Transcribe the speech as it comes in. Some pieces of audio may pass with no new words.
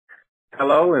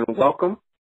Hello and welcome.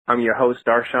 I'm your host,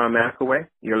 Darshawn McAway.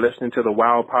 You're listening to the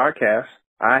WOW Podcast.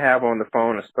 I have on the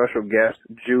phone a special guest,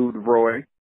 Jude Roy.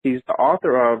 He's the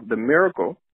author of The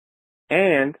Miracle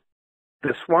and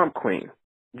The Swamp Queen.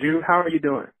 Jude, how are you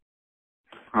doing?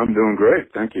 I'm doing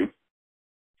great, thank you.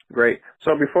 Great.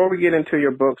 So before we get into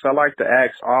your books, I like to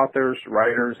ask authors,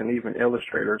 writers, and even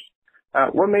illustrators,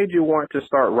 what made you want to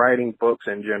start writing books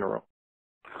in general?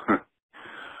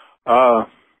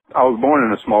 I was born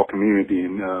in a small community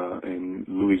in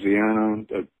Louisiana.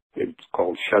 It's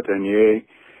called Châtaignier,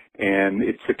 and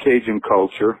it's a Cajun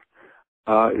culture.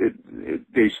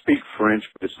 They speak French,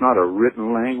 but it's not a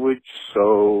written language,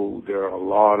 so there are a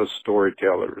lot of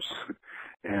storytellers.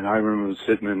 And I remember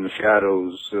sitting in the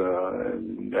shadows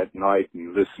at night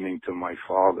and listening to my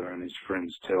father and his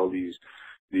friends tell these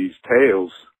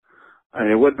tales. And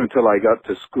it wasn't until I got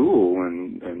to school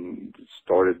and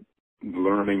started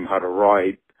learning how to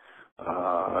write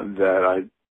that I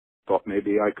thought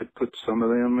maybe I could put some of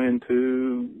them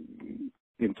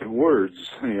into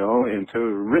words, into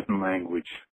written language.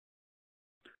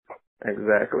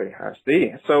 Exactly. I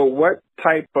see. So what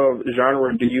type of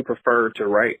genre do you prefer to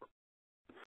write?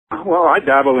 Well, I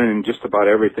dabble in just about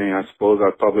everything. I suppose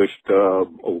I published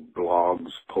old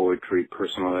blogs, poetry,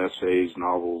 personal essays,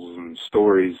 novels, and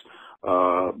stories.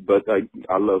 But I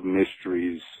love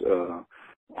mysteries.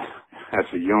 As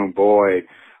a young boy,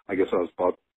 I guess I was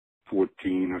about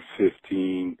 14 or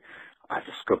 15. I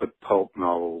discovered pulp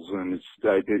novels, and it's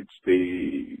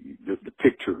the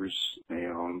pictures.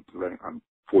 I'm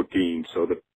 14, so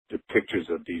the pictures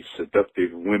of these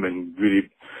seductive women really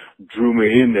drew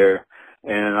me in there,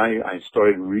 and I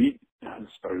started reading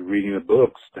the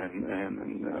books,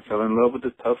 and I fell in love with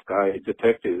the tough guy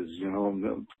detectives.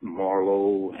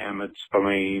 Marlowe, Hammett,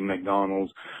 Spillane,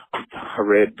 McDonald's. I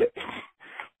read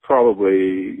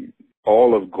probably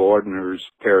all of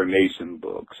Gardner's Perry Mason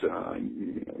books. I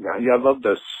love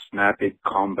the snappy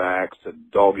comebacks, the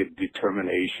dogged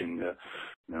determination,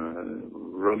 the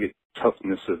rugged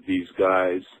toughness of these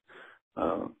guys.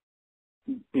 So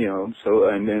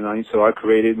I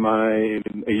created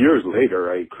years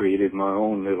later, I created my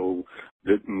own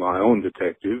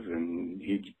detective, and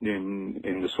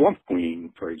in The Swamp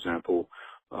Queen, for example.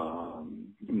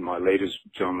 My latest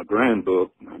John LeGrand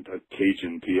book, the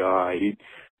Cajun PI,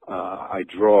 I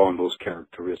draw on those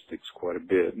characteristics quite a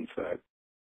bit, in fact.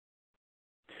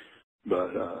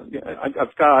 But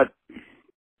I've got,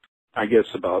 I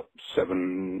guess, about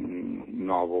 7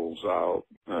 novels out.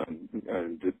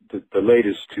 The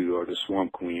latest 2 are The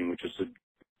Swamp Queen, which is the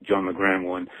John LeGrand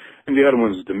one, and the other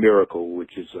one is The Miracle,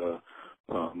 which is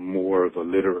more of a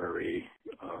literary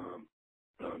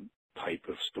type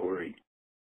of story.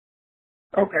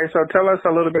 Okay, so tell us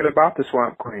a little bit about The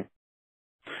Swamp Queen.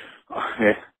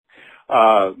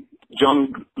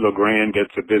 John LeGrand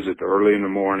gets a visit early in the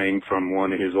morning from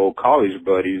one of his old college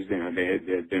buddies. They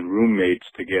had been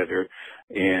roommates together,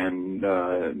 and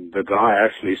the guy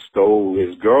actually stole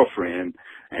his girlfriend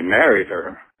and married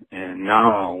her, and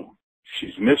now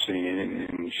she's missing,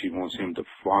 and she wants him to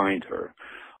find her.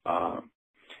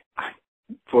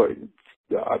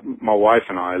 My wife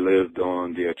and I lived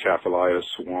on the Atchafalaya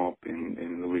Swamp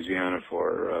in Louisiana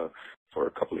for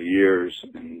a couple of years,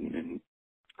 and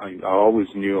I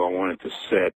always knew I wanted to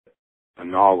set a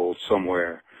novel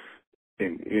somewhere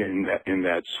in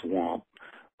that swamp,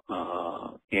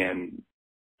 and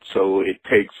so it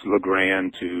takes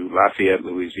LeGrand to Lafayette,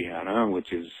 Louisiana,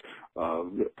 which is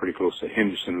pretty close to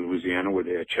Henderson, Louisiana, where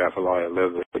the Atchafalaya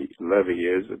levee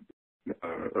is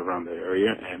around the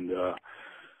area, and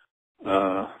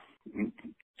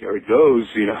there it goes.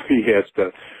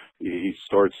 He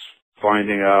starts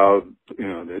finding out,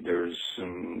 that there's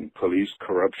some police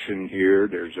corruption here.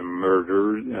 There's a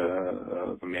murder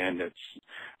of a man that's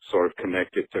sort of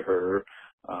connected to her,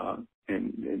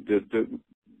 and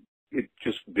it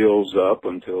just builds up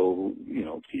until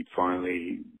he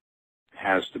finally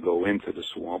has to go into the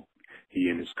swamp. He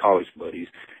and his college buddies.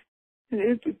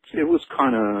 It was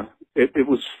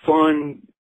fun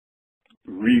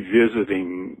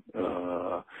revisiting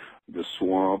the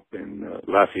swamp in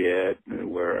Lafayette,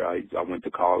 where I went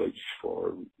to college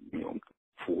for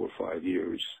 4 or 5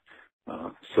 years.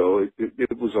 So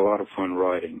it was a lot of fun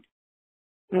writing.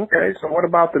 Okay, so what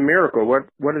about The Miracle?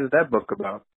 What is that book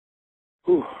about?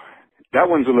 Whew. That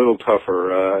one's a little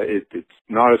tougher. It's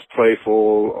not as playful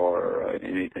or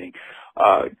anything.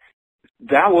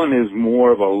 That one is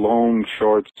more of a long,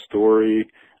 short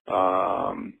story.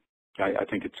 I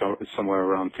think it's somewhere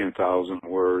around 10,000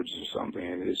 words or something.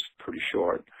 It is pretty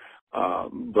short.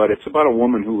 But it's about a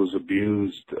woman who was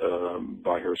abused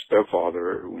by her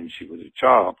stepfather when she was a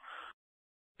child.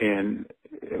 And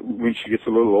when she gets a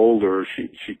little older,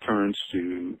 she turns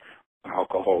to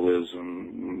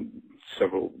alcoholism,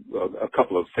 a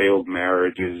couple of failed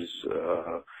marriages,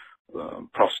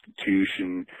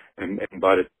 prostitution, and at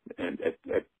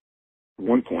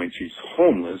one point she's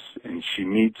homeless, and she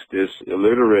meets this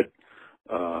illiterate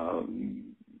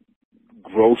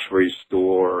grocery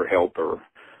store helper,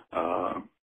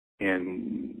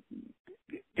 and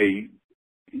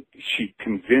she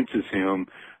convinces him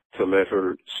to let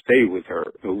her stay with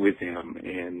him,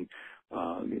 and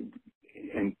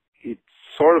it's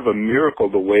sort of a miracle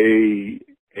the way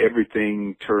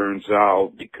everything turns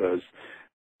out, because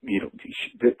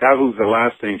that was the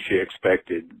last thing she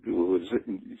expected, was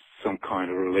some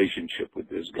kind of relationship with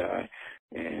this guy,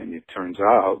 and it turns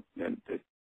out that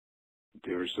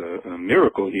there's a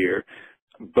miracle here,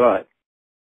 but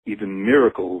even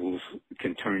miracles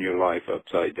can turn your life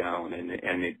upside down,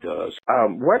 and it does.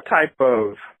 What type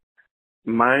of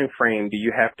mind frame do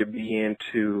you have to be in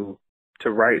to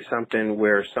write something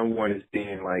where someone is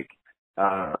being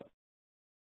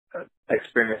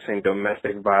experiencing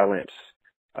domestic violence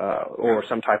or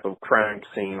some type of crime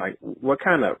scene? Like, what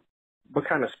kind of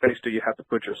space do you have to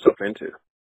put yourself into?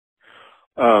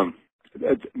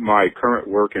 My current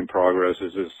work in progress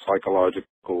is a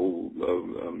psychological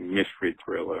mystery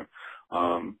thriller,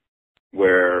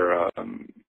 where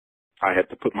I have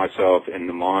to put myself in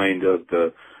the mind of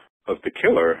the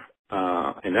killer,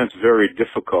 and that's very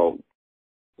difficult.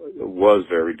 It was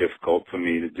very difficult for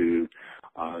me to do.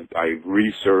 I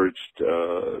researched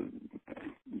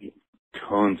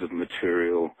tons of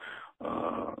material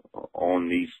on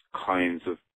these kinds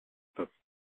of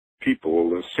people,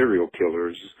 the serial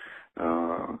killers,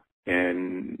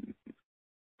 and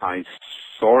I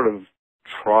sort of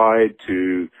tried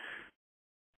to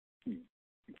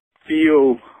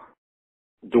feel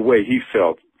the way he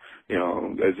felt,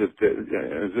 as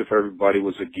if everybody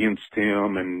was against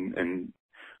him, and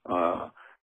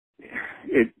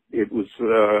it was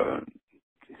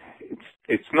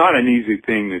it's not an easy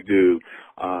thing to do.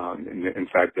 In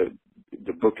fact,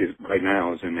 the book is right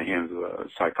now is in the hands of a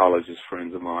psychologist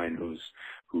friend of mine who's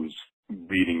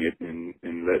reading it and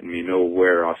letting me know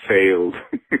where I failed.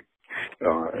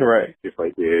 Right. If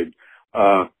I did.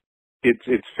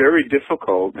 It's very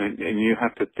difficult, and you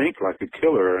have to think like a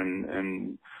killer,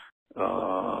 and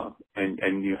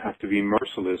you have to be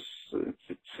merciless.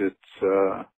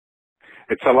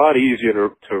 It's a lot easier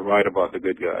to write about the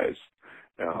good guys,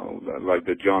 like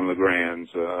the John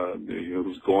LeGrands,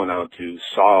 who's going out to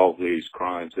solve these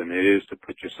crimes, than it is to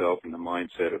put yourself in the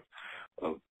mindset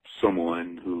of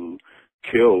someone who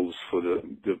kills for the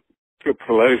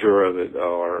pleasure of it,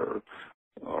 or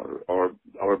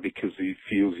because he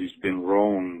feels he's been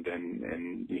wronged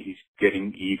and he's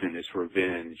getting even as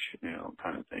revenge,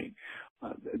 kind of thing.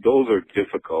 Those are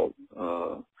difficult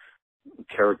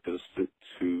characters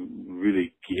to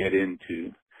really get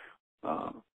into,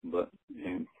 but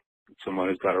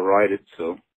somebody's got to write it,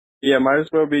 so. Yeah, might as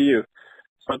well be you.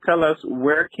 So tell us,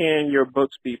 where can your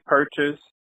books be purchased,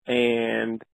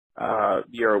 and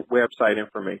your website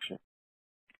information?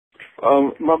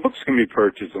 My books can be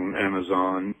purchased on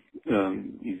Amazon,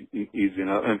 easy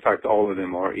enough. In fact, all of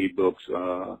them are ebooks,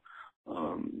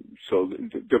 so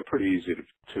they're pretty easy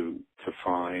to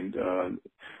find.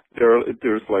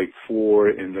 There's like 4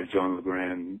 in the John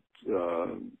LeGrand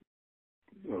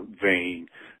vein,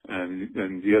 and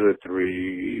the other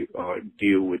 3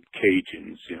 deal with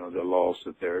Cajuns, the loss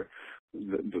of the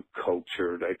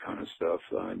culture, that kind of stuff.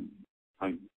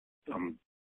 I'm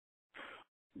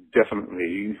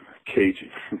definitely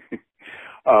Cajun.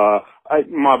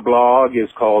 My blog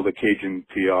is called The Cajun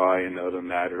PI and Other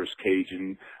Matters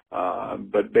Cajun,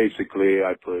 but basically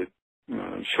I put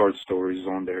short stories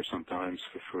on there sometimes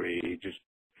for free. Just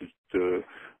in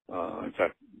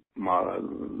fact, my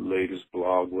latest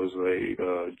blog was a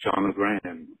John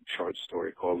LeGrand short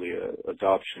story called The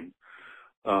Adoption.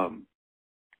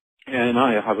 And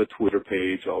I have a Twitter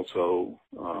page also,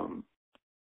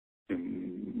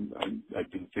 and I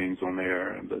do things on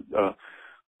there, but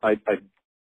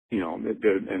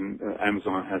and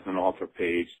Amazon has an author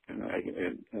page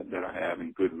that I have,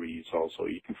 in Goodreads also.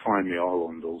 You can find me all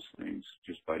on those things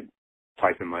just by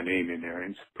typing my name in there,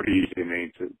 and it's a pretty easy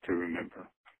name to remember.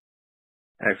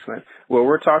 Excellent. Well,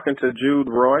 we're talking to Jude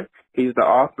Roy. He's the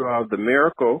author of The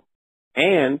Miracle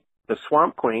and The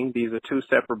Swamp Queen. These are 2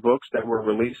 separate books that were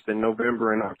released in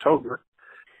November and October.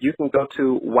 You can go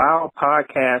to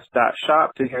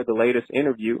wowpodcast.shop to hear the latest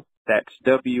interview. That's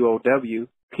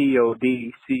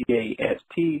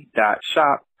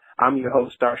WOWPODCAST.shop. I'm your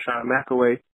host, Darshawn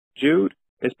McAway. Jude,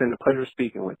 it's been a pleasure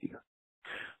speaking with you.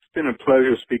 It's been a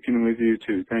pleasure speaking with you,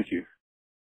 too. Thank you.